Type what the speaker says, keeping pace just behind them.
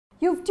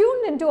You've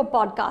tuned into a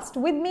podcast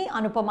with me,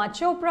 Anupama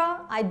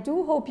Chopra. I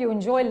do hope you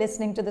enjoy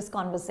listening to this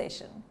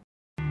conversation.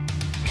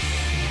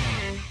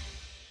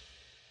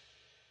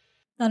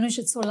 Dhanush,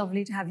 it's so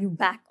lovely to have you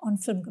back on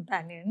Film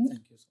Companion.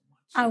 Thank you so much.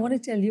 I want to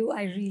tell you,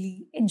 I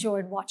really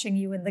enjoyed watching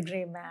you in The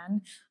Grey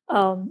Man.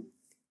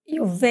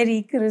 You're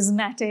very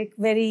charismatic,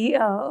 very,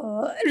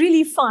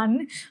 really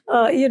fun,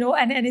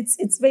 and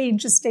it's very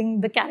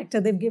interesting, the character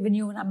they've given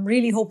you, and I'm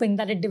really hoping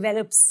that it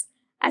develops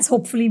as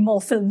hopefully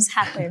more films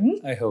happen.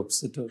 I hope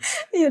so too.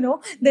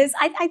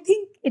 I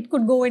think it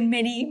could go in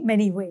many,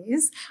 many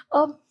ways. I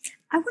want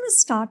to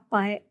start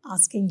by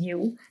asking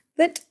you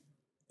that,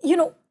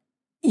 you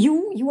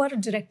are a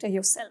director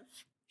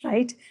yourself,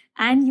 right?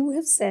 And you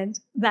have said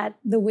that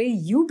the way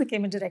you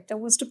became a director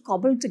was to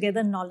cobble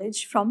together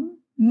knowledge from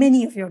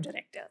many of your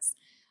directors.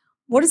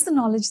 What is the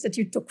knowledge that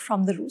you took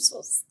from the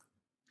Russos?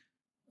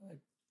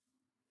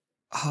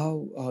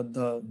 How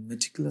the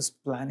meticulous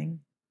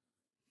planning,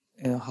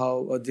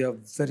 how they are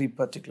very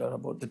particular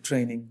about the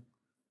training.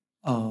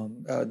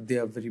 They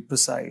are very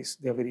precise.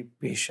 They are very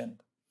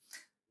patient.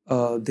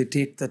 They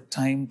take the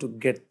time to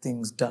get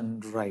things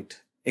done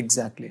right,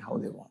 exactly how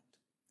they want.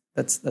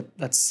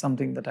 That's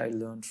something that I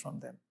learned from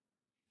them.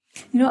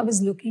 I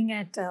was looking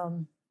at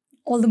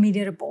all the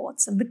media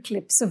reports and the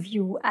clips of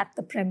you at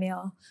the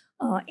premiere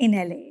in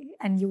LA,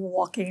 and you were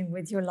walking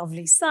with your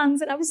lovely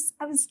sons. And I was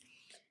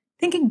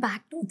thinking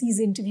back to these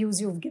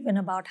interviews you've given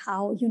about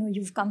how,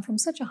 you've come from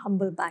such a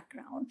humble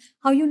background,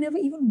 how you never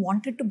even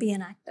wanted to be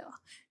an actor,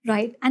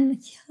 right?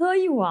 And here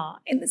you are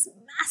in this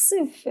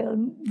massive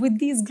film with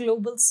these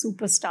global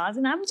superstars.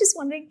 And I'm just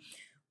wondering,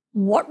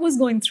 what was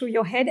going through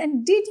your head?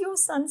 And did your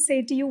son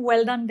say to you,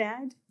 "Well done,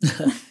 Dad"?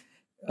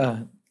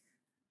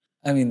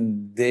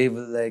 They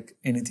will like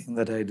anything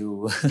that I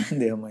do.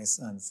 They are my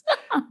sons.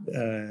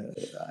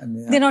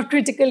 They're not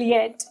critical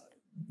yet.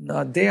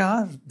 No, they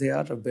are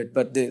a bit,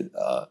 but they'll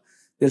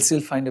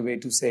still find a way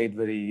to say it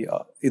very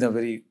in a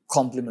very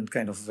compliment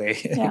kind of way.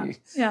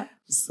 Yeah.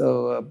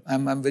 So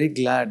I'm very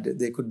glad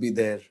they could be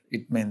there.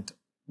 It meant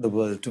the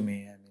world to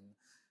me.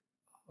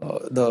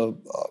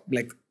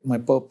 My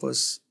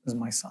purpose is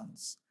my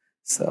sons.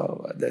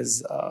 So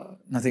there's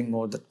nothing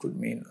more that could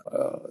mean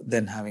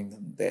than having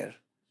them there.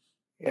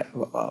 Yeah,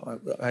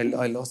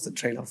 I lost the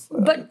trail of.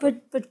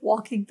 But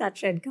walking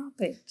that red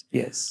carpet.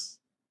 Yes.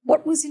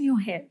 What was in your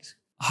head?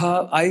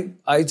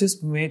 I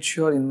just made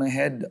sure in my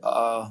head.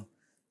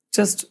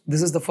 This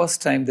is the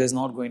first time. There's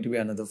not going to be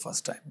another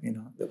first time.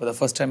 The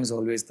first time is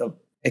always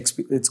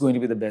it's going to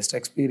be the best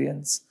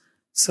experience.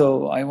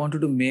 So I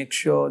wanted to make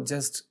sure,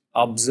 just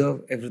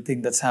observe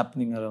everything that's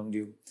happening around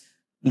you.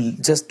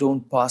 Just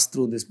don't pass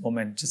through this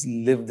moment. Just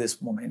live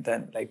this moment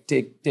and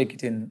take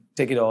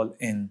it all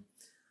in.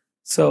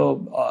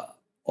 So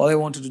all I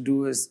wanted to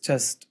do is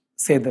just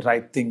say the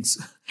right things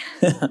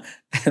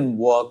and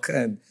walk.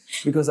 And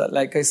because,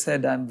 like I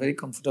said, I'm very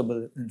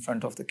comfortable in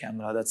front of the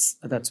camera.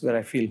 That's where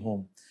I feel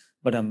home.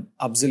 But I'm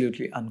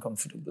absolutely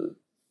uncomfortable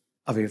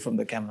away from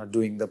the camera,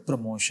 doing the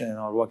promotion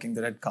or walking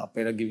the red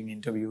carpet or giving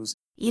interviews.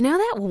 You know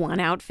that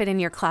one outfit in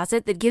your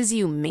closet that gives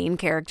you main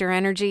character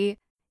energy?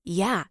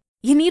 Yeah,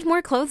 you need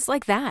more clothes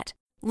like that.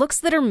 Looks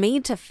that are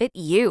made to fit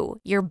you,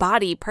 your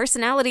body,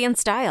 personality, and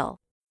style.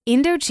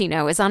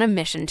 Indochino is on a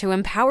mission to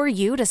empower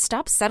you to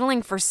stop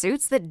settling for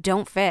suits that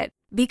don't fit.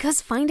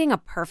 Because finding a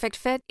perfect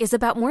fit is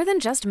about more than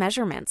just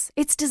measurements.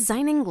 It's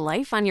designing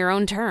life on your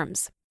own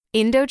terms.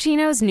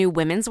 Indochino's new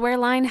women's wear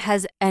line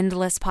has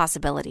endless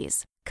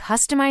possibilities.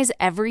 Customize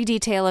every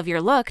detail of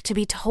your look to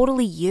be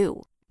totally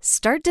you.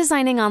 Start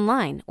designing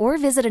online or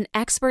visit an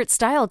expert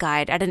style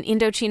guide at an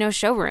Indochino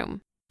showroom.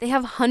 They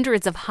have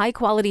hundreds of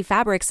high-quality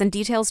fabrics and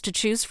details to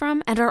choose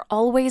from and are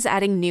always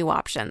adding new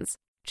options.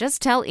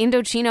 Just tell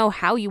Indochino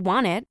how you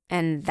want it,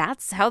 and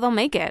that's how they'll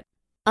make it.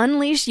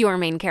 Unleash your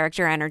main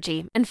character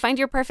energy and find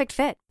your perfect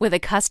fit with a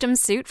custom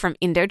suit from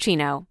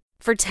Indochino.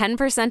 For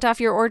 10% off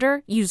your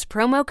order, use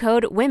promo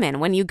code WOMEN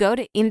when you go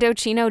to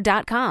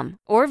Indochino.com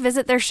or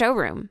visit their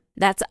showroom.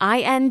 That's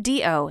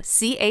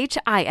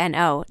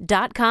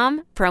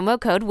INDOCHINO.com, promo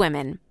code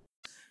WOMEN.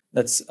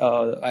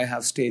 I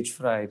have stage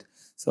fright.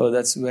 So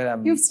that's where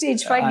I'm... You've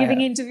stage fright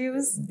giving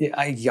interviews?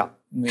 Yeah,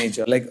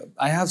 major.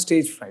 I have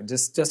stage fright,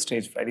 just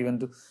stage fright. Even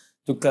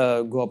to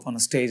go up on a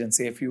stage and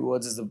say a few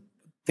words is the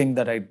thing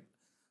that I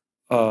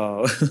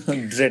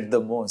dread the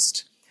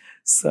most.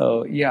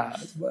 So yeah,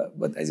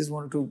 but I just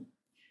wanted to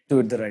do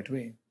it the right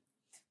way.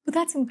 But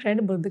that's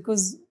incredible,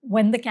 because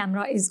when the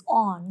camera is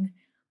on,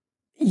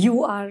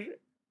 you are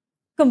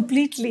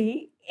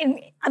completely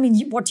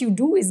what you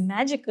do is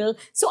magical.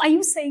 So are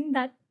you saying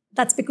that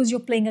that's because you're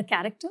playing a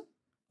character?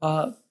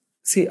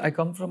 See, I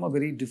come from a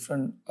very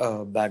different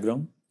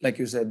background. Like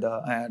you said,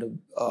 I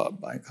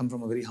come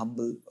from a very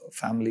humble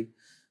family.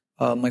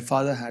 My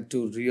father had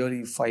to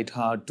really fight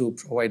hard to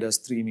provide us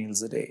 3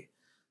 meals a day.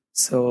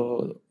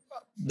 So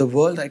the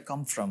world I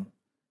come from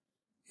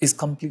is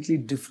completely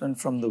different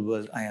from the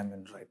world I am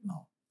in right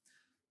now.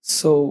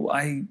 So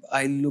I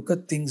look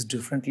at things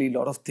differently. A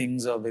lot of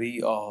things are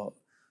very,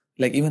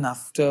 even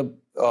after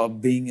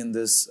being in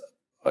this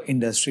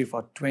industry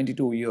for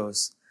 22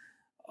 years,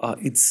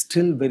 it's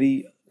still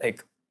very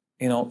like,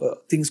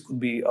 things could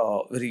be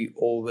very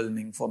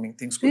overwhelming for me.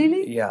 Things could,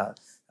 Really? yeah.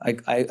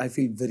 I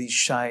feel very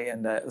shy,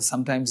 and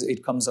sometimes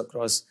it comes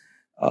across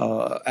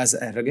as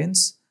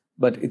arrogance,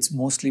 but it's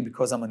mostly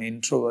because I'm an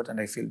introvert and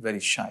I feel very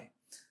shy.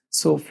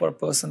 So for a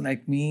person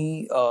like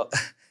me,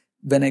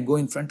 when I go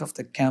in front of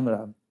the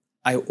camera,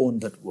 I own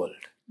that world.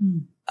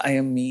 I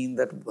am me in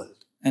that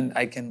world, and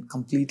I can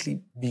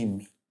completely be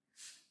me.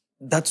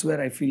 That's where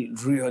I feel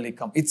really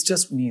it's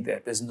just me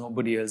there. There's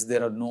nobody else.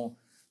 There are no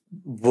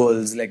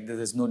worlds, like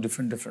there's no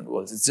different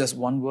worlds. It's just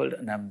one world,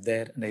 and I'm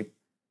there, and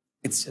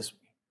it's just me.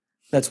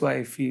 That's why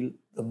I feel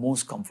the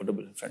most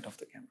comfortable in front of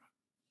the camera.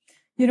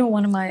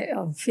 One of my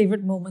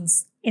favorite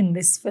moments in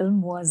this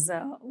film was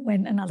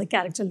when another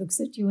character looks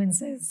at you and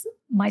says,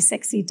 "My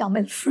sexy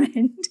Tamil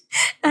friend."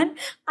 And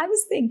I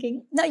was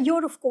thinking, now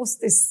you're, of course,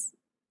 this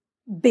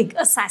big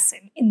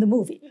assassin in the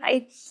movie,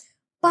 right?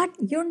 But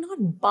you're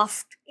not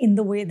buffed in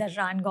the way that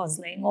Ryan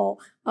Gosling or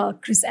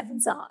Chris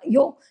Evans are.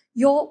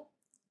 You're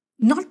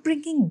not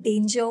bringing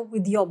danger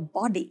with your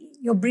body.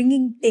 You're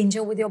bringing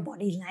danger with your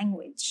body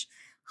language.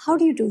 How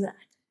do you do that?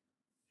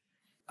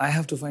 I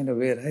have to find a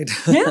way, right?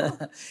 Yeah.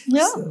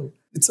 So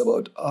it's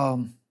about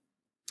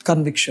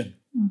conviction.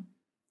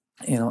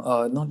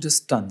 Not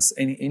just stunts,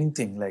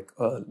 anything like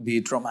be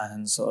it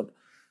romance or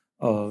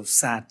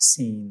sad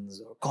scenes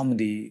or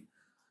comedy.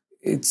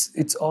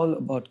 It's all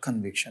about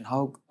conviction.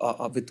 How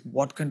with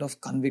what kind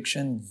of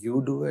conviction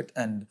you do it,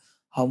 and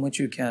how much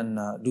you can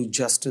do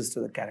justice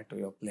to the character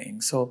you're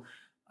playing. So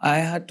I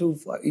had to.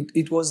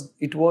 It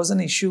was an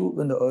issue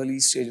in the early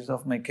stages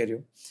of my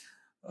career.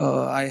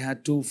 I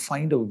had to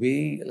find a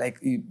way.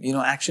 Like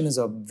action is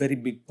a very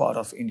big part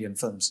of Indian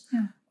films.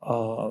 Yeah.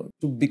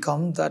 To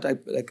become that, I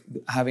like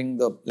having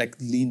the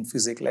lean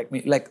physique like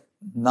me. Like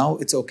now,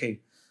 it's okay.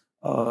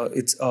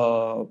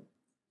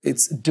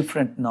 It's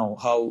different now.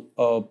 How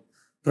a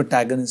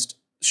protagonist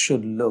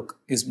should look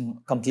is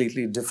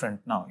completely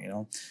different now.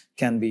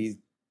 Can be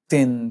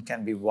thin,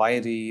 can be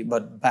wiry,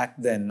 but back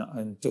then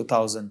in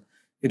 2000,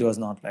 it was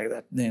not like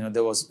that.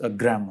 There was a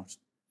grammar.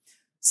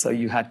 So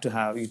you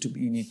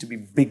need to be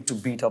big to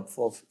beat up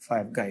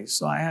 4-5 guys.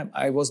 So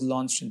I was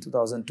launched in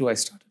 2002. I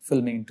started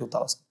filming in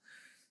 2000.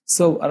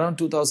 So around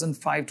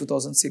 2005,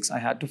 2006, I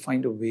had to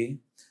find a way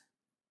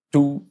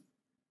to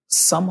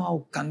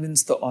somehow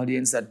convince the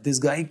audience that this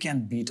guy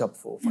can beat up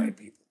 4 or 5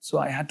 people. So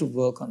I had to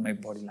work on my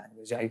body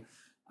language. I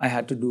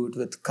had to do it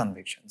with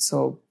conviction.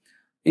 So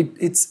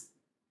it's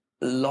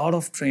a lot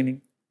of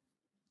training,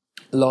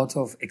 a lot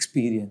of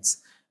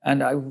experience.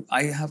 And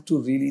I have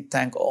to really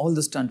thank all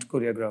the stunt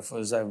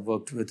choreographers I've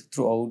worked with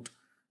throughout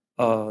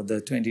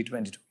the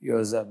 22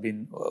 years I've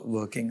been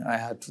working. I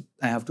have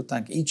to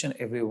thank each and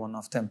every one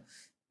of them.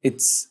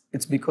 It's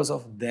because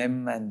of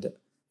them, and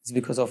it's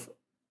because of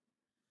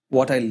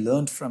what I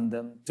learned from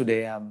them.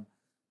 Today I'm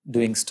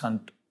doing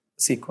stunt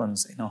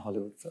sequence in a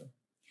Hollywood film.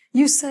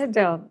 You said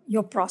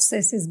your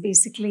process is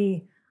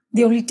basically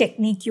the only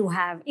technique you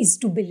have is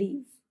to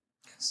believe.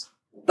 Yes.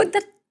 But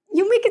that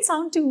you make it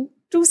sound too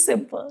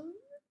simple.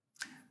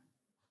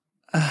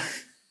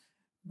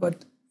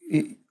 But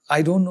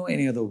I don't know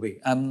any other way.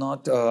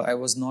 I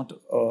was not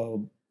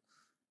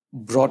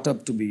brought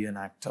up to be an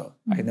actor.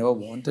 I never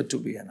wanted to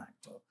be an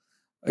actor.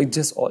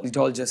 It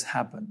all just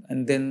happened.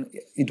 And then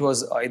it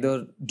was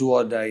either do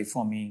or die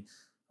for me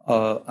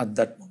at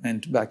that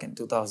moment back in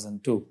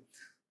 2002.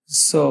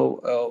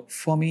 So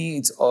for me,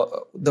 it's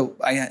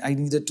I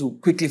needed to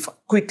very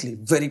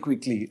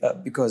quickly,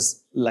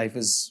 because life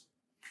is,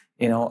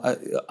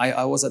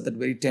 I was at that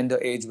very tender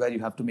age where you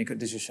have to make a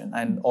decision,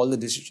 and all the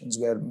decisions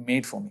were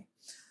made for me.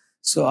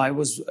 So I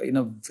was in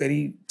a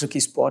very tricky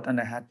spot, and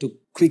I had to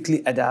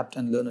quickly adapt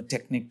and learn a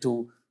technique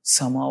to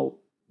somehow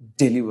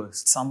deliver,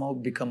 somehow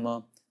become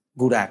a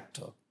good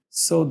actor.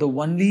 So the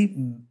only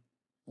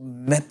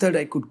method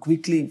I could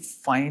quickly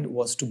find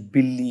was to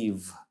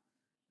believe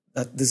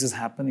that this is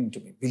happening to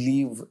me.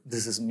 Believe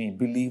this is me.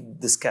 Believe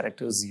this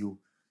character is you.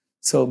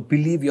 So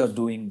believe you're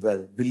doing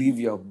well. Believe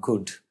you're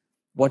good.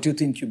 What you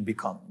think you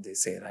become, they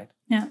say, right?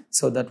 Yeah.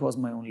 So that was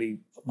my only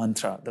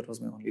mantra. That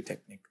was my only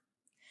technique.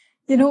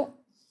 The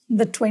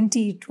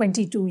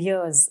 22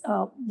 years,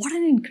 what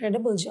an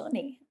incredible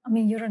journey. I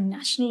mean, you're a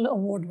national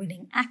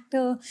award-winning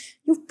actor.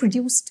 You've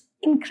produced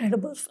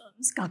incredible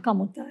films,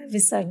 Kakamutta,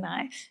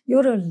 Visarnai.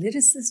 You're a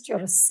lyricist, you're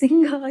a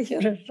singer,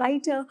 you're a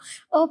writer.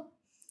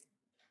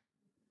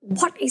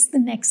 What is the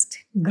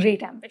next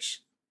great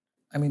ambition?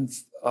 I mean,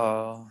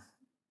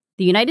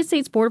 The United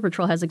States Border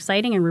Patrol has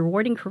exciting and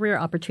rewarding career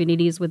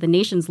opportunities with the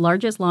nation's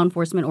largest law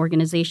enforcement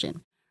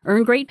organization.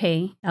 Earn great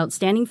pay,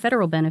 outstanding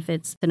federal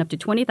benefits, and up to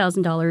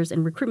 $20,000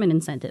 in recruitment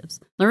incentives.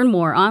 Learn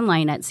more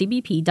online at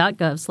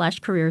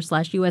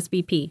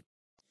cbp.gov/career/USBP.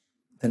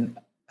 Then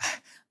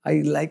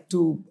I like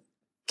to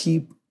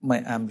keep my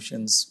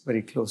ambitions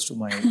very close to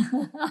my...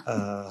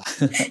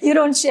 You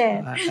don't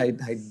share.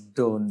 I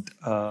don't,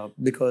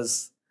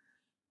 because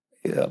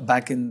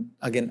back in,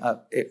 again,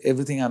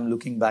 everything I'm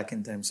looking back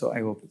in time, so I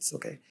hope it's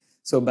okay.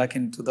 So back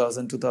in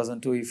 2000,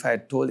 2002, if I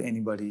had told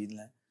anybody,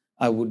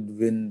 I would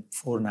win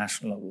 4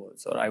 national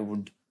awards or I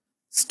would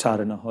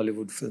star in a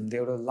Hollywood film, they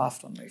would have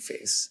laughed on my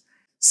face.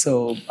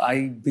 So I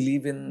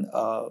believe in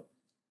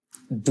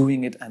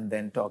doing it and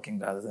then talking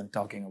rather than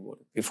talking about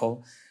it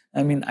before.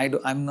 I mean, I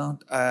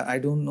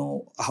don't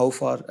know how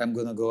far I'm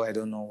going to go. I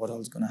don't know what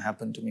else is going to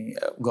happen to me.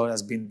 God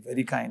has been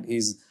very kind.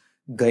 He's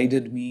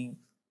guided me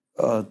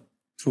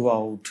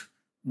throughout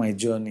my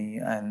journey,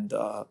 and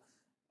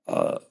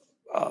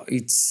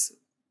it's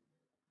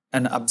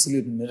an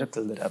absolute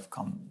miracle that I've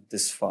come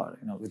this far.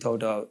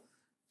 Without a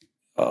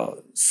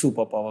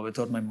superpower,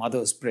 without my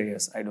mother's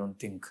prayers, I don't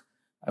think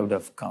I would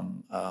have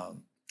come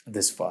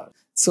this far.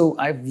 So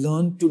I've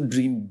learned to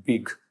dream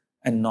big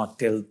and not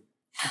tell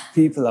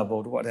people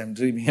about what I'm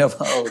dreaming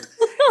about.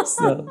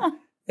 So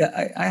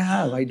yeah,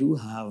 I do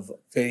have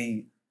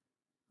very,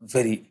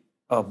 very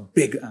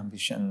big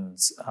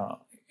ambitions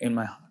in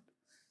my heart.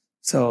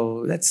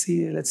 So let's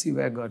see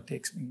where God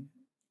takes me.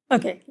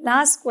 Okay,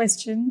 last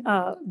question.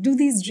 Do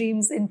these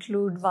dreams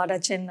include Vada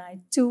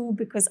Chennai too?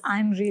 Because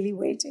I'm really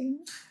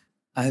waiting.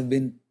 I've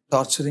been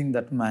torturing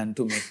that man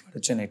to make Vada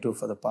Chennai 2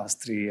 for the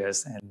past 3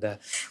 years. And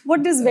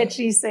what does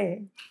Vetri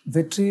say?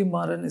 Vetri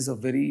Maran is a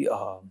very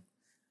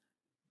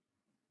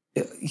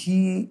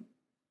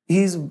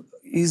he's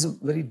a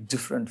very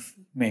different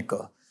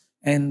filmmaker,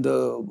 and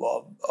those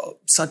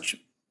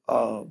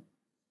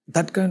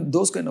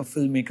kind of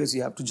filmmakers,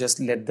 you have to just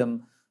let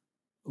them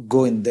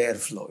go in their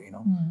flow,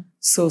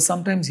 So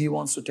sometimes he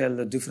wants to tell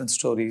a different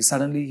story.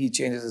 Suddenly he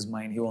changes his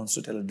mind. He wants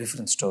to tell a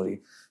different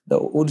story. The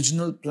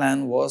original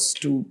plan was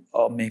to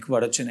make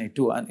Vada Chennai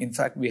 2. And in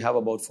fact, we have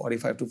about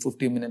 45 to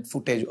 50-minute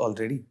footage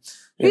already.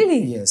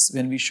 Really? Yes.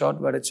 When we shot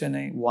Vada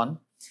Chennai 1,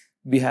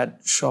 we had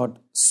shot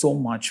so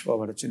much for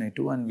Vada Chennai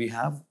 2, and we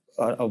have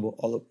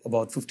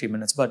about 50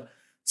 minutes. But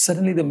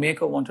suddenly the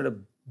maker wanted a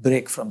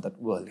break from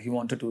that world. He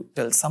wanted to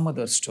tell some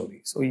other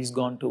story. So he's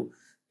gone to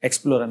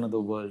explore another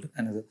world.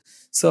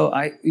 So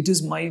it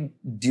is my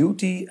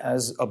duty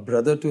as a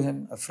brother to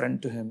him, a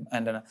friend to him,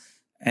 and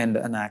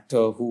an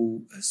actor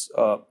who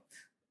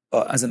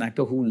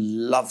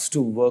loves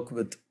to work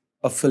with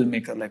a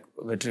filmmaker like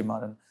Vetri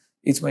Maran.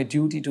 It's my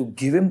duty to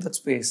give him that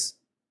space,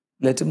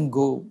 let him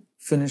go,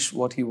 finish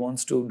what he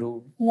wants to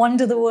do,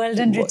 wander the world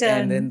and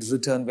return. And then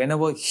return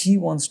whenever he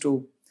wants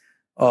to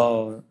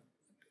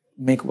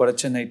make Vada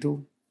Chennai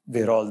 2.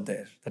 We're all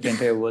there. That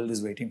entire world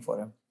is waiting for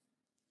him.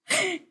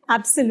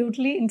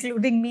 Absolutely,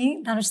 including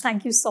me. Dhanush,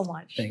 thank you so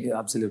much. Thank you.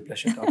 Absolute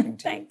pleasure talking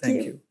to you.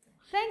 Thank you.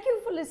 Thank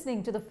you for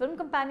listening to the Film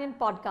Companion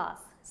podcast.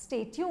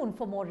 Stay tuned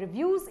for more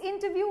reviews,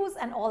 interviews,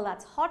 and all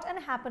that's hot and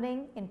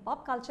happening in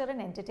pop culture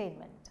and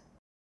entertainment.